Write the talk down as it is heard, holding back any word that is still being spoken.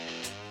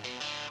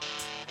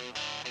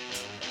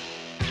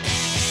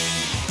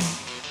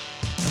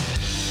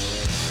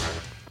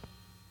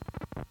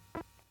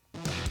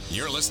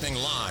You're listening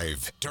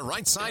live to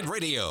Right Side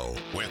Radio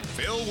with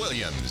Phil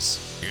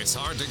Williams. It's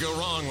hard to go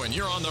wrong when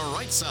you're on the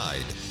right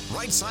side.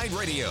 Right Side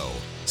Radio.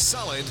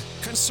 Solid,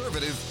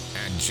 conservative,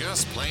 and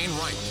just plain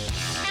right.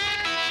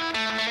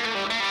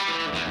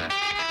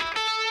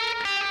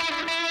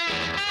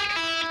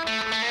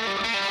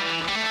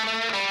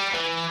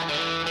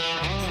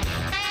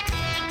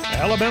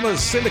 Alabama's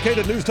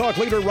syndicated news talk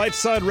leader, Right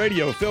Side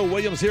Radio. Phil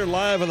Williams here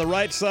live in the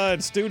Right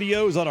Side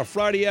studios on a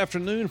Friday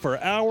afternoon for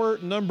hour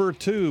number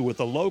 2 with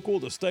the local,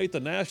 the state, the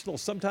national,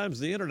 sometimes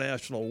the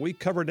international. We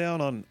cover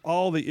down on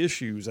all the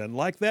issues. And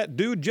like that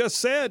dude just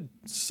said,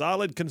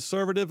 solid,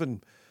 conservative,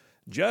 and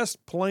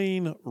just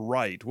plain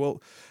right.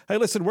 Well, hey,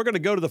 listen, we're going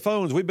to go to the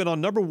phones. We've been on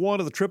number 1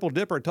 of the Triple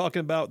Dipper talking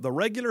about the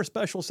regular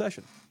special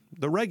session.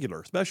 The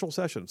regular special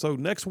session. So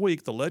next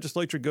week, the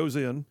legislature goes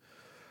in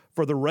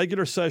for the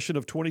regular session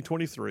of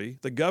 2023.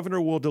 The governor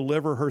will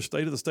deliver her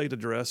State of the State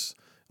address,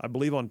 I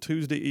believe, on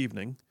Tuesday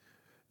evening.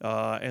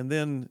 And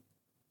then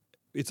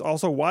it's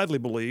also widely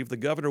believed the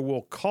governor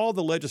will call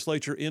the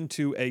legislature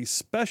into a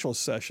special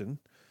session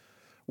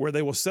where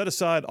they will set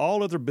aside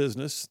all other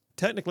business.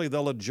 Technically,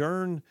 they'll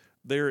adjourn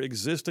their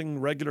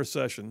existing regular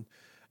session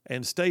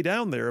and stay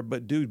down there,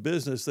 but do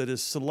business that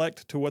is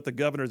select to what the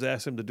governor's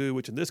asked him to do,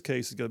 which in this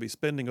case is going to be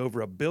spending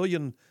over $1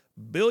 billion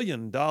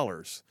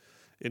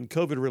in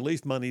COVID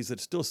relief monies that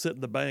still sit in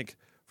the bank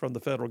from the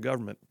federal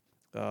government.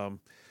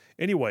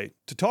 Anyway,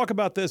 to talk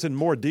about this in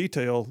more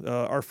detail,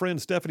 our friend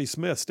Stephanie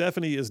Smith.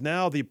 Stephanie is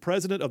now the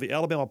president of the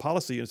Alabama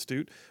Policy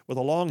Institute with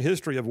a long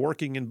history of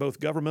working in both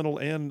governmental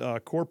and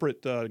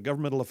corporate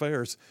governmental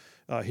affairs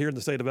here in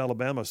the state of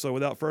Alabama. So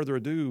without further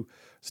ado,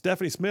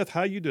 Stephanie Smith,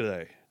 how are you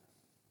today?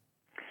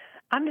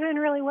 I'm doing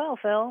really well,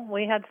 Phil.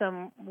 We had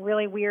some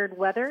really weird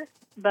weather,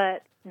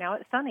 but now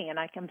it's sunny, and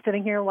I'm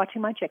sitting here watching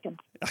my chickens.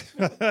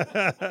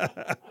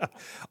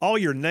 All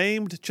your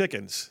named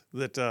chickens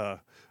that,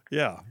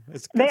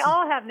 They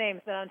all have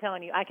names, but I'm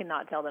telling you, I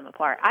cannot tell them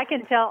apart. I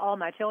can tell all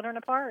my children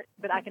apart,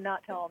 but I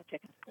cannot tell all the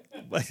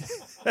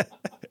chickens.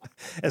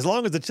 As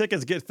long as the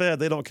chickens get fed,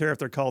 they don't care if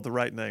they're called the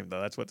right name,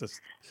 though. That's what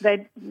this.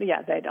 They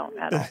don't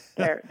at all.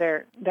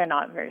 They're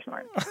not very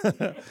smart.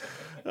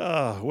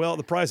 Well,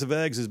 the price of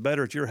eggs is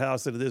better at your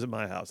house than it is at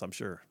my house, I'm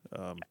sure.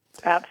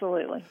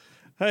 Absolutely.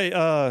 Hey,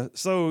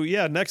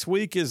 next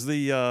week is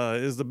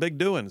the big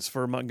doings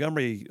for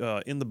Montgomery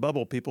in the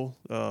bubble, people.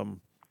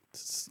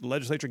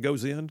 Legislature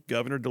goes in,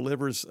 governor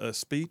delivers a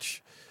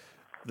speech.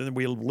 Then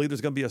we believe there's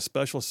going to be a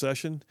special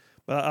session.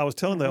 But I was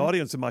telling the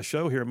audience in my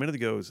show here a minute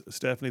ago,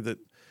 Stephanie, that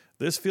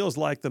this feels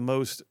like the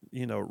most,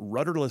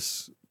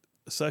 rudderless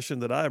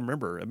session that I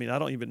remember. I mean, I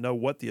don't even know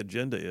what the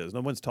agenda is.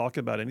 No one's talking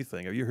about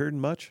anything. Are you hearing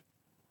much?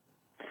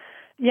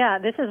 Yeah,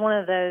 this is one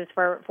of those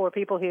for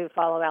people who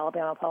follow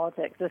Alabama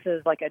politics. This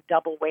is like a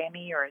double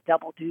whammy or a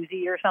double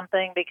doozy or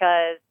something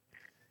because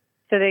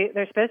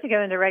they're supposed to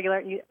go into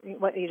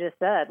what you just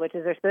said, which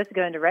is they're supposed to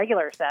go into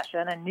regular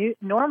session, and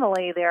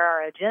normally there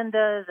are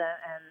agendas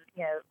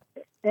and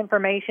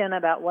information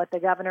about what the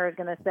governor is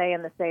going to say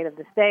in the state of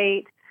the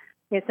state.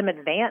 It's some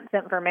advanced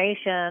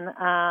information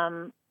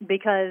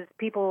because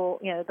people,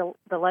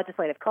 the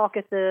legislative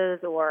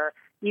caucuses or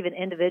even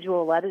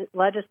individual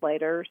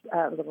legislators,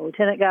 the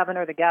lieutenant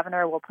governor, the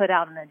governor will put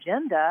out an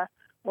agenda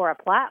or a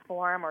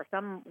platform or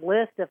some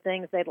list of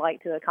things they'd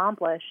like to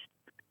accomplish.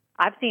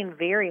 I've seen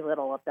very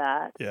little of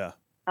that. Yeah.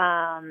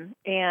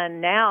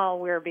 And now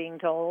we're being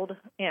told,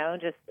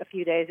 just a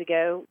few days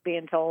ago,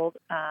 or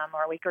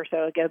a week or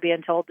so ago,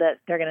 being told that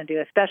they're going to do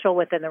a special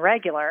within the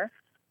regular,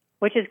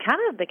 which is kind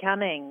of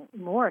becoming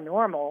more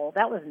normal.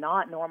 That was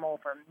not normal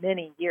for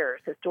many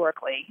years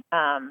historically,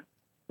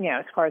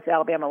 as far as the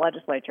Alabama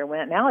legislature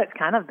went. Now it's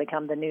kind of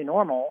become the new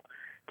normal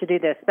to do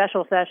this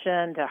special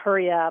session, to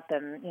hurry up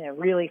and,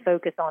 really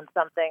focus on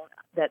something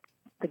that's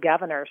the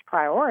governor's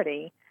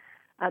priority.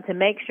 To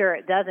make sure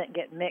it doesn't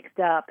get mixed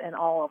up in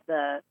all of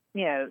the,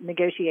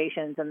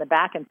 negotiations and the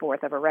back and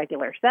forth of a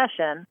regular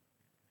session.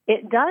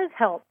 It does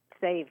help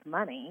save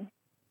money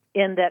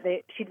in that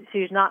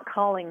she's not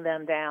calling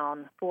them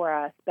down for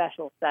a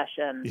special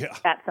session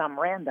at some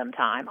random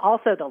time.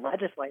 Also, the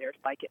legislators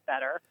like it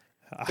better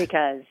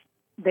because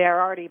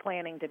they're already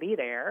planning to be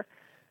there.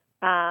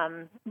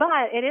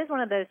 But it is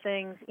one of those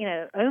things,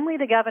 only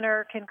the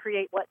governor can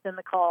create what's in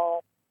the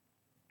call.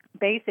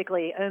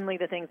 Basically, only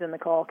the things in the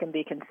call can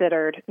be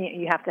considered.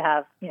 You have to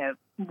have,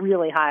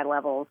 really high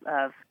levels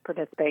of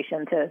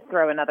participation to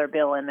throw another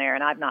bill in there,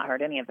 and I've not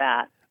heard any of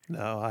that.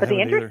 No, But the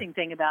interesting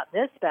thing about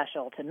this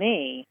special to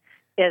me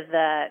is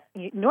that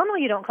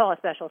normally you don't call a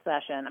special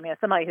session. I mean, as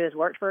somebody who has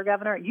worked for a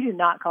governor, you do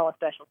not call a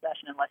special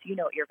session unless you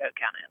know what your vote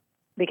count is,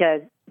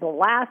 because the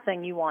last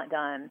thing you want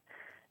done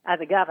as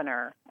a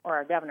governor or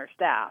a governor's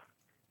staff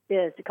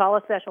is to call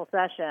a special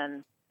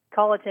session,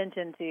 call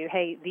attention to,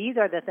 hey, these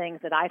are the things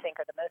that I think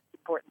are the most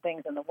important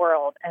things in the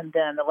world, and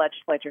then the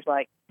legislature's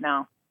like,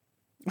 no.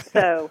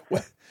 So,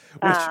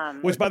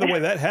 which, by the way,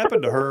 that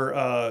happened to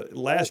her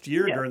last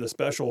year during the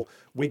special.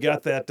 We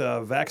got that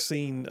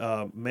vaccine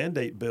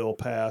mandate bill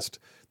passed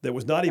that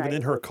was not even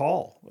in her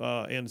call,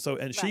 and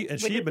she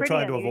had been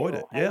trying to avoid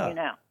it.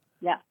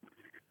 Yeah.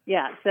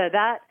 Yeah, so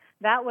that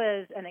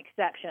was an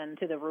exception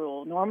to the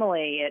rule.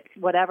 Normally, it's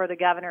whatever the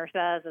governor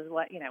says is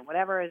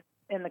whatever is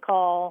in the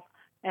call,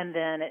 and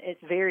then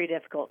it's very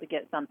difficult to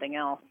get something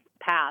else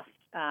passed.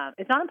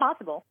 It's not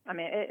impossible. I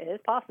mean, it is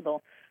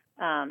possible.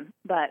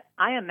 But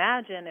I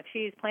imagine if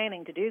she's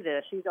planning to do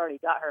this, she's already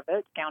got her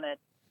votes counted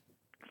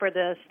for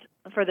this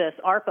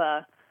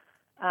ARPA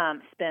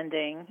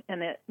spending.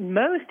 And the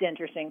most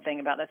interesting thing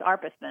about this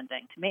ARPA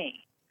spending to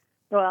me,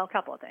 well, a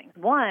couple of things.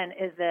 One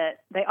is that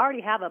they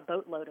already have a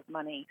boatload of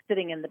money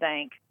sitting in the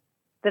bank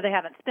that they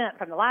haven't spent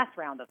from the last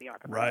round of the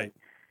ARPA. Right.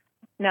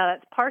 Now,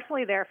 that's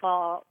partially their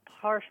fault,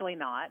 partially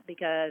not,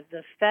 because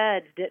the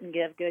feds didn't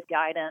give good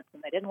guidance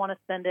and they didn't want to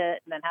spend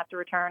it and then have to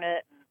return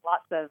it, and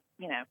lots of,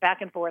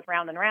 back and forth,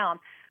 round and round.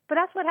 But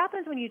that's what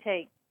happens when you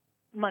take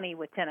money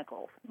with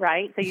tentacles,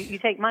 right? So you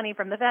take money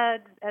from the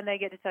feds and they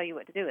get to tell you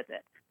what to do with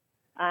it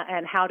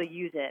and how to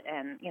use it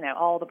and,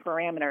 all the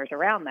parameters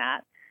around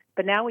that.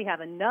 But now we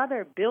have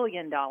another $1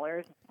 billion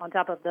on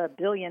top of the $1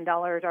 billion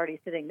already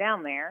sitting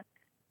down there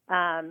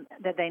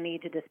that they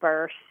need to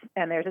disperse,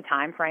 and there's a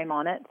time frame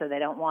on it, so they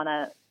don't want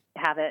to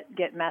have it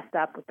get messed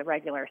up with the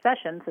regular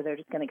session, so they're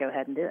just going to go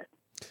ahead and do it.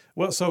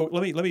 Well, so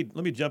let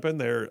me jump in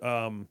there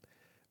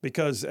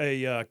because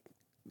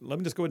let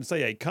me just go ahead and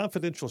say a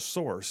confidential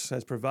source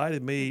has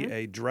provided me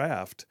a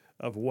draft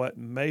of what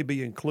may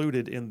be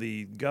included in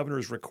the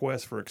governor's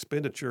request for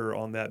expenditure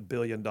on that $1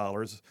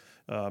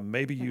 billion.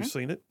 Maybe you've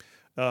seen it,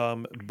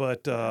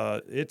 but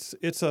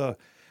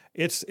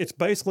it's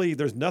basically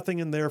there's nothing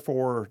in there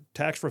for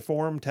tax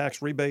reform,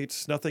 tax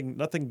rebates,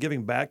 nothing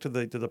giving back to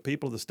the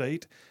people of the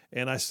state.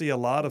 And I see a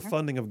lot of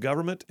funding of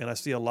government, and I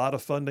see a lot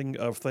of funding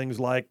of things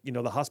like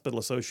the hospital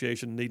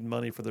association needing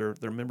money for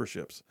their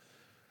memberships.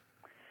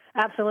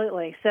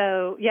 Absolutely.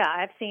 So yeah,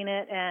 I've seen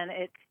it, and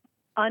it's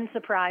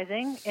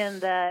unsurprising in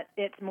that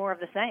it's more of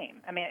the same.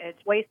 I mean, it's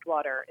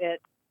wastewater,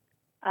 it's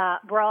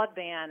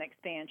broadband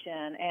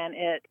expansion, and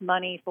it's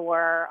money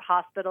for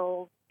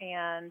hospitals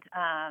and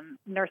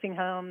nursing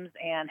homes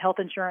and health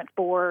insurance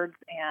boards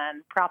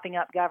and propping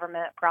up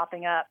government,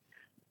 propping up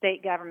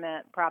state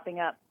government, propping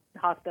up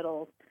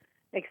hospitals,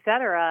 et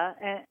cetera.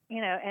 And,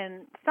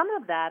 and some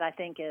of that I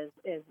think is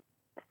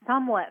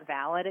somewhat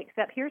valid,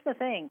 except here's the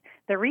thing.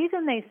 The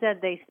reason they said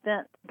they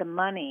spent the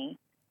money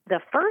the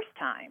first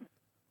time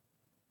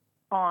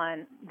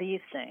on these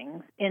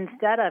things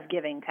instead of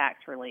giving tax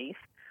relief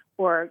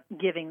or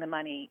giving the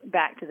money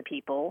back to the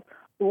people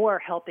or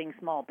helping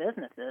small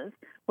businesses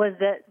was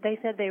that they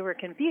said they were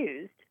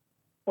confused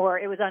or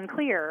it was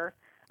unclear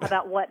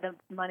about what the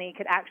money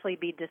could actually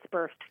be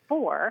dispersed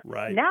for.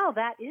 Right. Now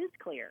that is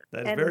clear.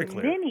 That is very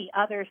clear. Many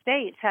other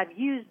states have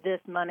used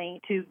this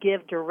money to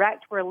give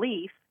direct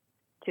relief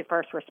to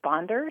first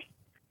responders,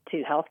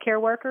 to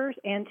healthcare workers,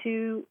 and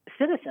to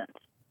citizens.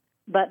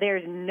 But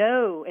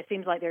it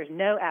seems like there's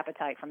no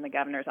appetite from the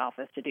governor's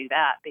office to do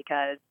that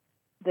because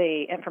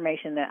the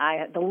information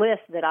the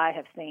list that I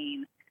have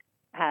seen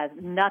has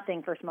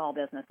nothing for small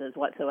businesses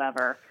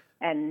whatsoever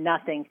and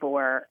nothing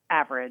for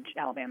average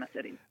Alabama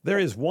cities. There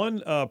is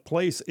one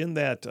place in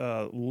that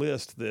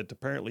list that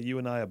apparently you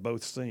and I have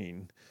both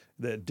seen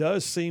that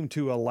does seem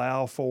to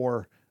allow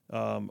for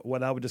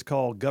what I would just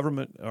call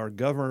government or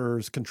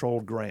governors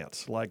controlled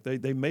grants. Like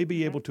they may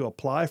be able to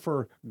apply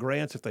for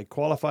grants if they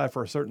qualify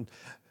for a certain,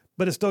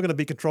 but it's still going to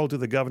be controlled through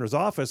the governor's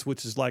office,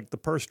 which is like the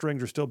purse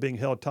strings are still being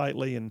held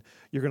tightly and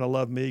you're going to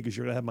love me because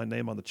you're going to have my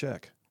name on the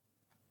check.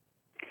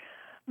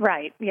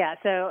 Right. Yeah.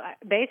 So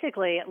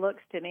basically it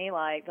looks to me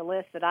like the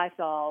list that I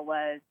saw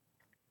was,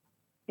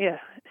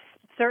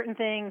 certain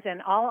things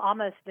and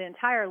almost the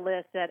entire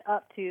list said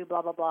up to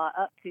blah, blah, blah,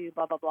 up to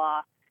blah, blah,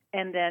 blah.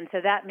 And then, so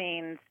that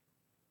means,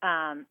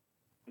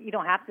 you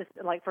don't have to,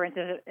 like, for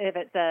instance, if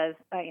it says,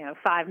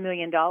 $5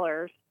 million,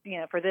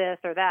 for this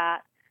or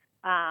that,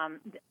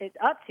 it's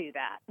up to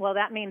that. Well,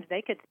 that means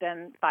they could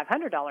spend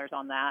 $500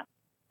 on that.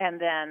 And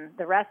then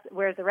the rest,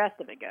 where's the rest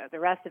of it go? The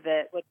rest of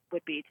it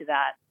would be to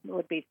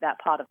that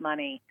pot of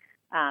money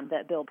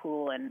that Bill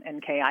Poole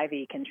and Kay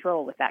Ivey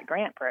control with that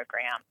grant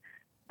program.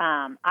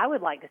 I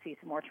would like to see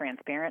some more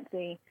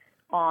transparency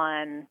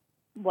on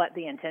what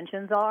the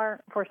intentions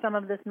are for some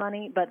of this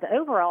money. But the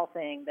overall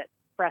thing that's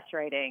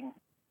frustrating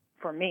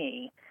for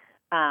me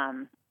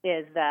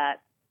is that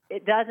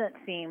it doesn't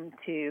seem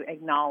to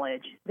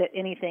acknowledge that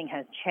anything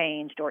has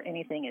changed or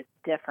anything is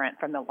different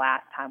from the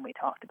last time we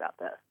talked about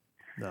this.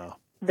 No,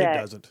 it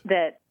doesn't.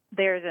 That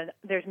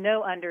there's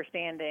no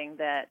understanding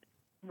that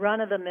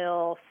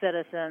run-of-the-mill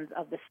citizens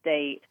of the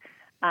state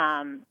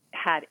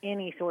had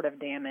any sort of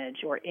damage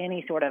or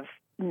any sort of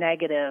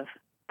negative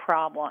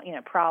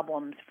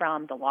problems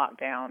from the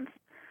lockdowns.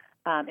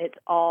 It's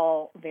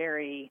all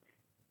very,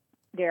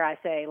 dare I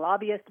say,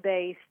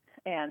 lobbyist-based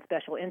and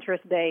special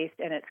interest-based,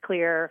 and it's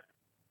clear,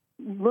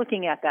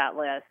 looking at that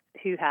list,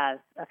 who has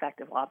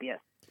effective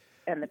lobbyists,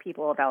 and the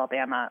people of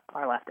Alabama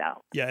are left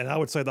out. Yeah, and I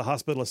would say the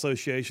Hospital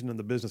Association and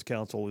the Business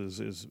Council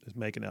is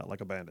making out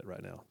like a bandit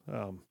right now.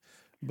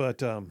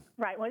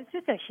 Right. Well, it's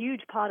just a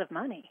huge pot of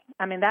money.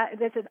 I mean,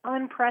 that's an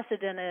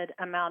unprecedented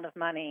amount of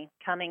money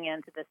coming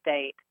into the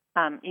state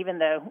even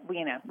though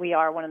we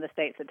are one of the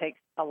states that takes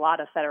a lot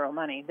of federal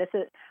money. This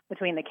is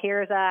between the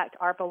CARES Act,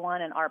 ARPA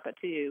 1, and ARPA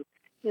 2.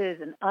 It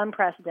is an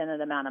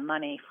unprecedented amount of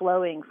money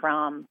flowing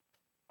from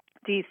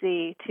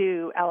D.C.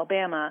 to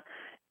Alabama,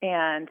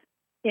 and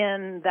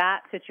in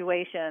that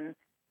situation,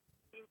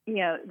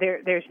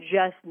 there's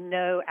just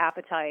no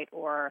appetite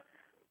or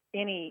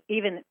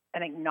even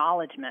an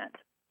acknowledgement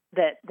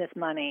that this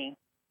money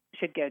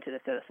should go to the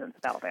citizens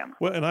of Alabama.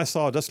 Well, and I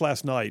saw just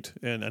last night,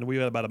 and we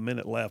had about a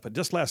minute left, but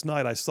just last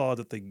night I saw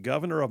that the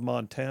governor of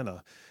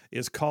Montana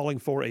is calling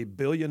for $1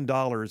 billion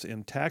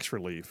in tax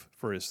relief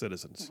for his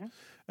citizens. Mm-hmm.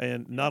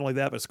 And not only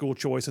that, but school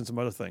choice and some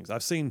other things.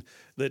 I've seen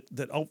that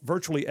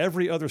virtually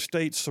every other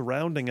state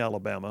surrounding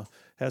Alabama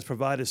has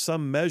provided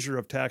some measure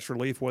of tax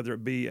relief, whether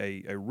it be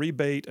a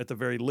rebate at the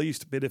very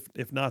least, but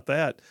if not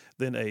that,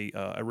 then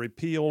a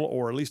repeal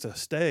or at least a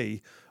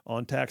stay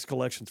on tax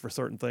collections for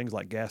certain things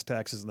like gas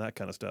taxes and that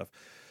kind of stuff.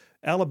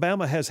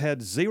 Alabama has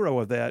had zero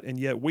of that, and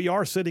yet we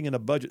are sitting in a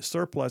budget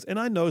surplus. And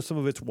I know some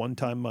of it's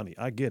one-time money.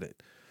 I get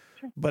it.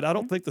 But I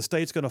don't think the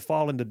state's going to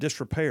fall into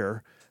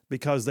disrepair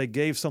because they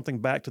gave something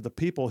back to the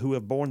people who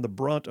have borne the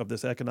brunt of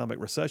this economic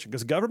recession.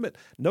 Because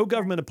no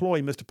government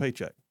employee missed a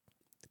paycheck.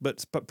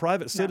 But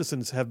private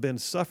citizens have been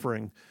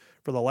suffering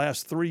for the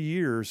last 3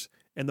 years,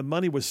 and the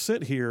money was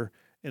sent here,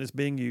 and it's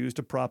being used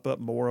to prop up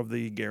more of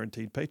the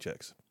guaranteed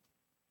paychecks.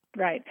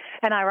 Right.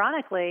 And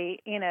ironically,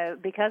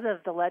 because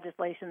of the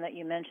legislation that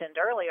you mentioned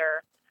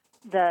earlier,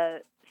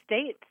 the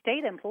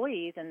state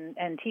employees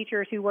and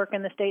teachers who work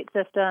in the state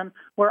system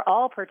were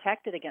all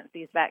protected against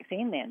these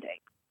vaccine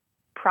mandates.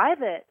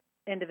 Private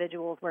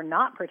individuals were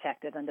not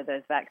protected under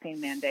those vaccine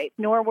mandates,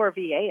 nor were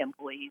VA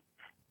employees.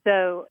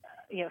 So,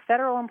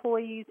 federal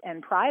employees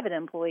and private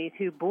employees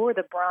who bore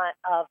the brunt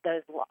of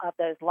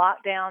those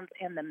lockdowns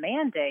and the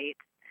mandates,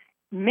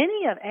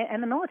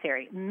 and the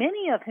military,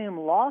 many of whom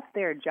lost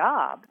their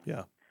jobs.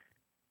 Yeah.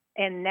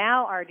 And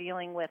now are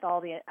dealing with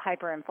all the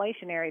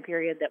hyperinflationary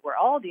period that we're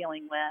all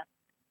dealing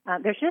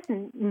with. There's just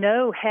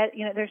no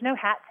there's no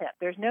hat tip.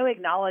 There's no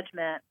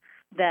acknowledgement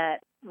that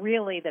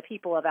really the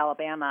people of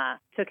Alabama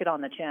took it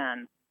on the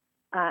chin.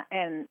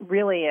 And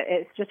really,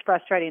 it's just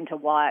frustrating to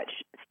watch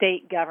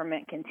state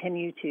government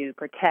continue to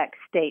protect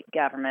state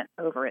government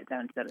over its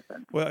own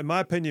citizens. Well, in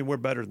my opinion, we're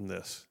better than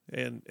this.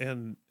 And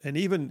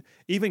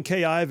even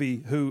Kay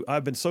Ivey, who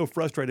I've been so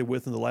frustrated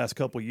with in the last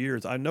couple of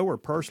years, I know her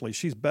personally.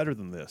 She's better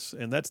than this,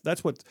 and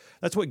that's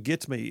what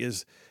gets me.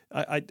 Is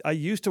I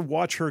used to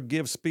watch her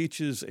give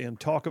speeches and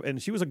talk,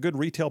 and she was a good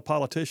retail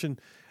politician.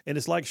 And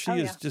it's like she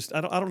is just,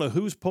 I don't know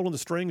who's pulling the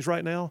strings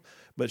right now,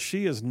 but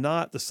she is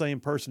not the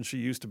same person she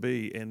used to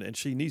be, and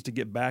she needs to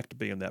get back to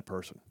being that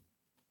person.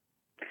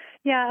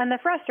 Yeah, and the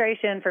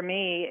frustration for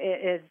me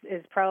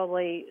is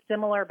probably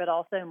similar, but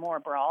also more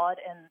broad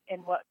in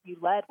what you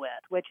led with,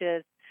 which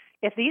is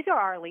if these are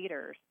our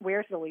leaders,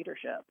 where's the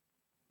leadership?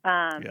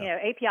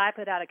 API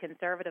put out a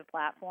conservative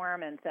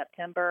platform in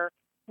September.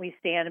 We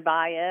stand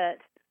by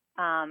it.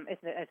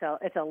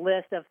 It's a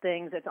list of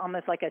things. It's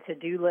almost like a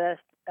to-do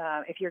list.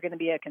 If you're going to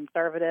be a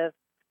conservative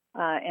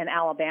in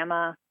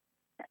Alabama,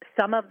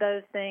 some of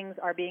those things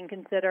are being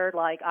considered,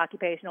 like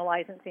occupational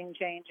licensing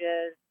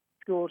changes,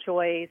 school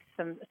choice,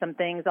 some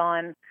things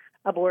on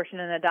abortion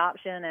and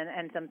adoption,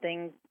 and some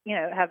things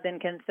have been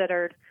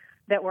considered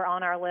that were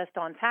on our list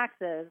on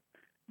taxes.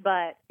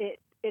 But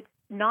it's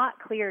not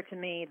clear to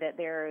me that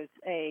there's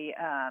a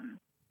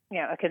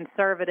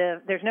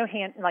conservative. There's no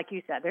hand, like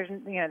you said. There's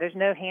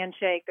no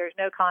handshake. There's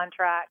no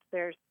contract.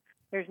 There's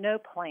no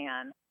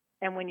plan.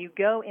 And when you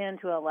go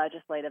into a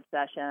legislative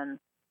session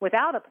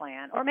without a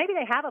plan, or maybe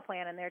they have a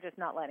plan and they're just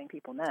not letting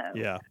people know.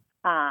 Yeah.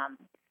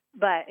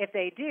 But if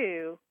they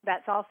do,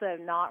 that's also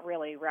not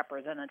really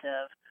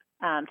representative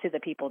to the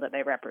people that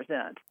they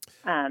represent,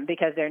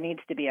 because there needs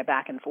to be a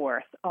back and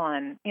forth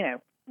on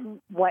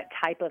what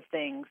type of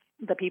things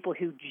the people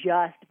who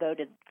just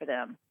voted for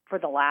them for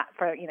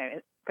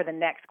the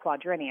next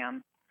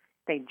quadrennium,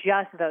 they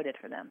just voted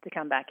for them to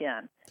come back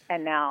in,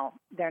 and now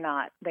they're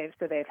not. They've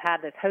had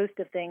this host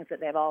of things that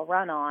they've all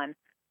run on.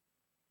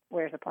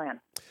 Where's the plan?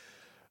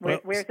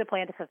 Where's the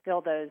plan to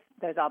fulfill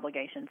those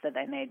obligations that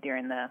they made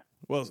during the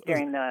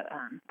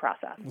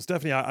process? Well,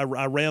 Stephanie,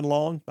 I ran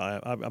long.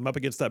 I'm up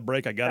against that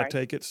break. I got to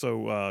take it.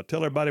 So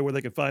tell everybody where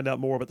they can find out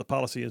more about the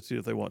Policy Institute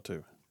if they want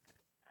to.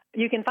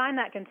 You can find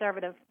that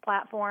conservative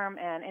platform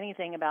and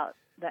anything about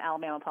the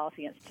Alabama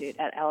Policy Institute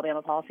at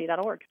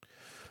alabamapolicy.org.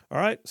 All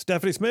right.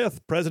 Stephanie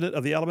Smith, president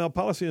of the Alabama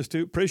Policy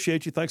Institute.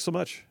 Appreciate you. Thanks so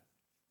much.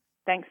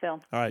 Thanks, Phil.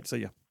 All right. See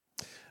ya.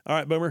 All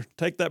right, Boomer,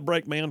 take that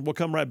break, man. We'll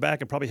come right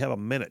back and probably have a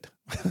minute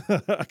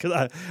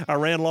because I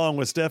ran long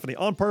with Stephanie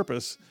on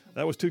purpose.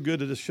 That was too good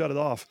to just shut it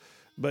off.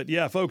 But,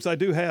 yeah, folks, I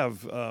do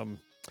have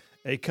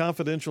a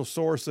confidential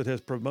source that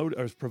has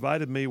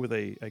provided me with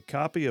a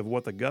copy of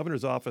what the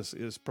governor's office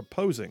is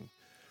proposing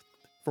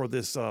for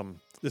this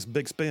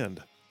big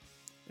spend.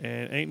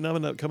 And ain't none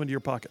of that coming to your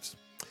pockets.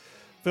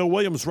 Phil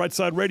Williams, Right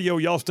Side Radio.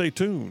 Y'all stay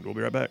tuned. We'll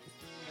be right back.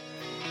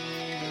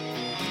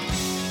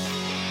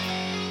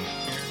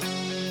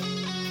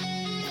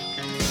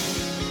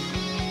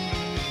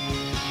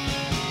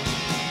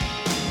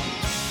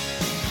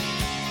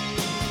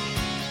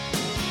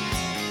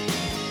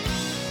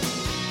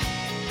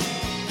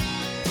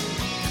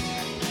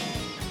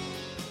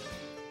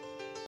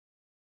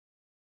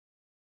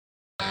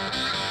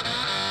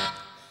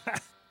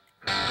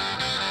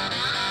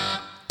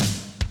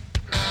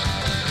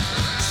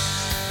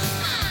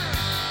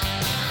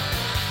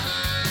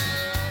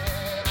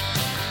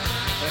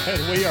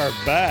 And we are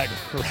back.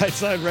 Right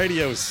Side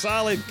Radio,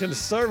 solid,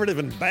 conservative,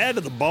 and bad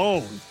to the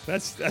bone.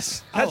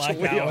 That's I like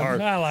what we that are.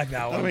 one. I like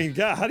that one. I mean,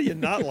 God, how do you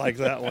not like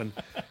that one?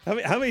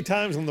 How many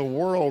times in the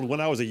world,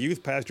 when I was a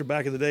youth pastor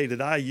back in the day,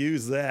 did I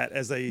use that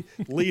as a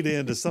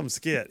lead-in to some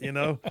skit? You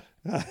know,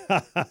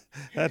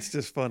 that's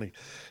just funny.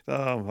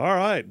 All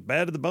right,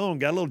 bad to the bone.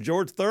 Got a little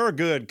George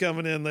Thorogood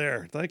coming in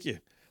there. Thank you.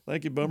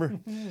 Thank you, Boomer.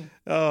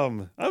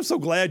 I'm so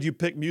glad you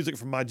picked music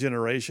from my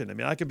generation. I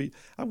mean,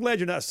 I'm glad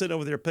you're not sitting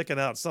over there picking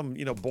out some,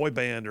 boy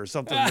band or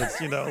something that's,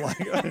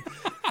 like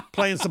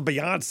playing some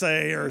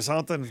Beyonce or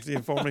something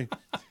for me.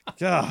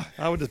 God,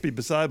 I would just be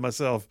beside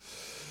myself.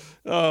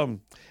 Hey,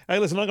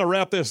 listen, I'm going to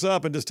wrap this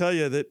up and just tell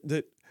you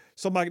that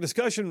so my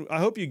discussion, I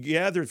hope you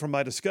gathered from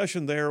my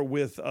discussion there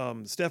with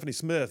Stephanie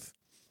Smith,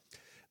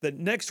 that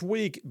next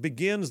week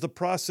begins the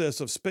process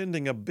of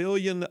spending $1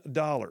 billion,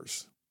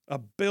 $1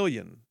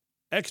 billion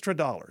extra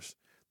dollars.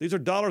 These are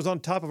dollars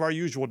on top of our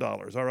usual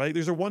dollars, all right?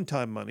 These are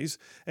one-time monies.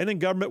 And in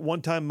government,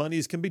 one-time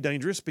monies can be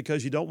dangerous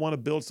because you don't want to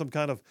build some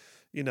kind of,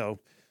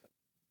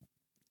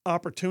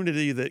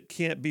 opportunity that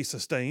can't be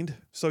sustained.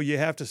 So you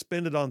have to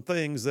spend it on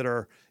things that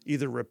are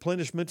either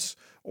replenishments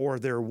or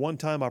they're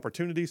one-time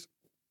opportunities.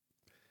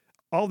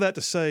 All that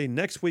to say,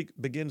 next week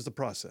begins the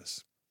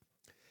process.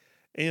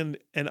 And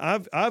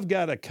I've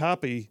got a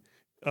copy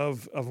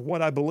of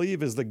what I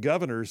believe is the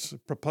governor's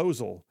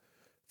proposal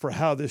for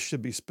how this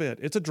should be spent.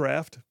 It's a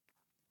draft,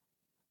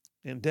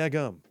 and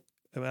daggum.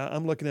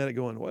 I'm looking at it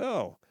going,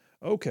 well,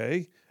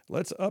 okay,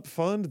 let's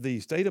upfund the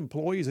State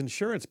Employees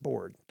Insurance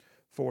Board,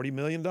 $40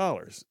 million.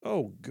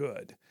 Oh,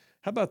 good.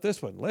 How about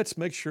this one? Let's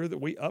make sure that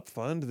we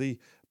upfund the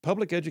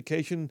Public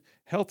Education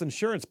Health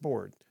Insurance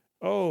Board.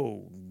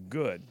 Oh,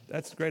 good.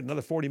 That's great.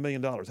 Another $40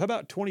 million. How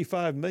about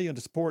 $25 million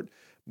to support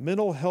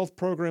mental health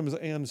programs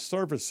and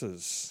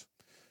services?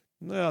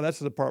 No, that's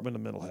the Department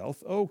of Mental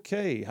Health.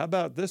 Okay. How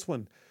about this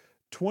one?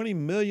 $20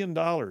 million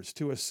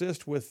to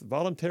assist with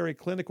voluntary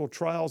clinical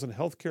trials and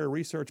healthcare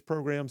research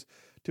programs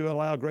to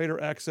allow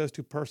greater access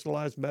to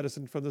personalized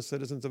medicine for the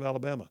citizens of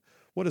Alabama.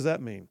 What does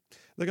that mean?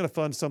 They're going to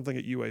fund something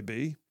at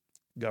UAB,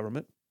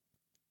 government.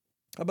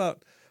 How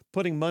about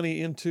putting money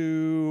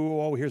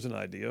into, here's an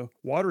idea,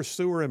 water,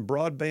 sewer, and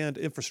broadband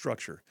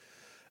infrastructure?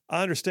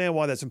 I understand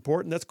why that's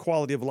important. That's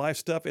quality of life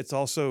stuff. It's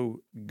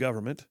also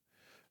government.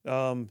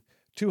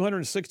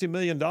 $260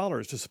 million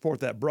to support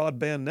that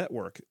broadband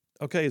network.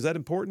 Okay, is that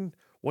important?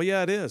 Well,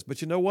 yeah, it is.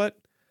 But you know what?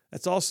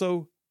 That's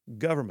also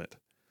government.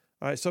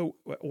 All right, so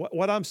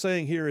what I'm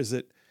saying here is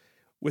that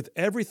with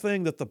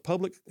everything that the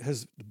public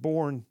has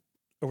borne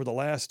over the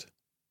last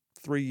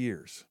 3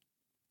 years,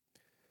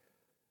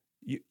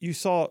 you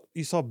saw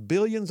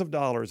billions of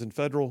dollars in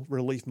federal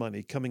relief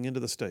money coming into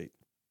the state.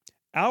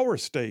 Our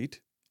state,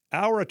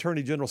 our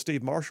Attorney General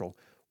Steve Marshall,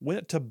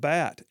 went to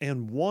bat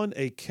and won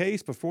a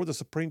case before the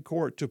Supreme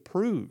Court to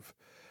prove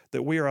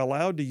that we are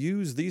allowed to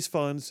use these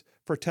funds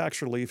for tax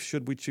relief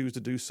should we choose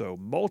to do so.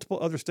 Multiple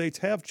other states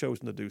have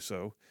chosen to do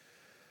so,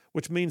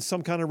 which means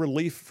some kind of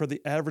relief for the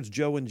average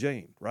Joe and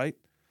Jane, right?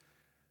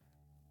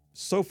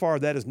 So far,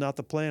 that is not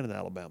the plan in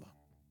Alabama.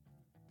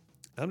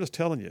 I'm just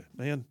telling you,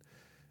 man,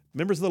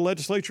 members of the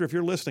legislature, if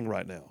you're listening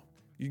right now,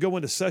 you go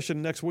into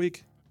session next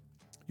week,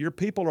 your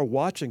people are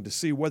watching to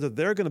see whether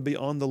they're going to be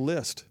on the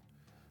list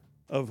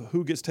of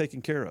who gets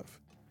taken care of.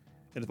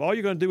 And if all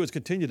you're going to do is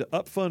continue to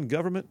upfund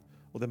government,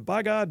 well, then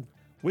by God,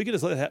 we can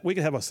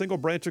have a single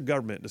branch of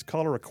government, just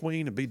call her a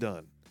queen and be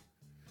done.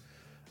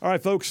 All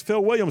right, folks,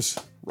 Phil Williams,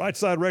 Right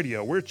Side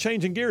Radio. We're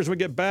changing gears when we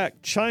get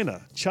back.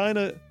 China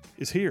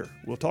is here.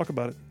 We'll talk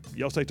about it.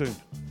 Y'all stay tuned.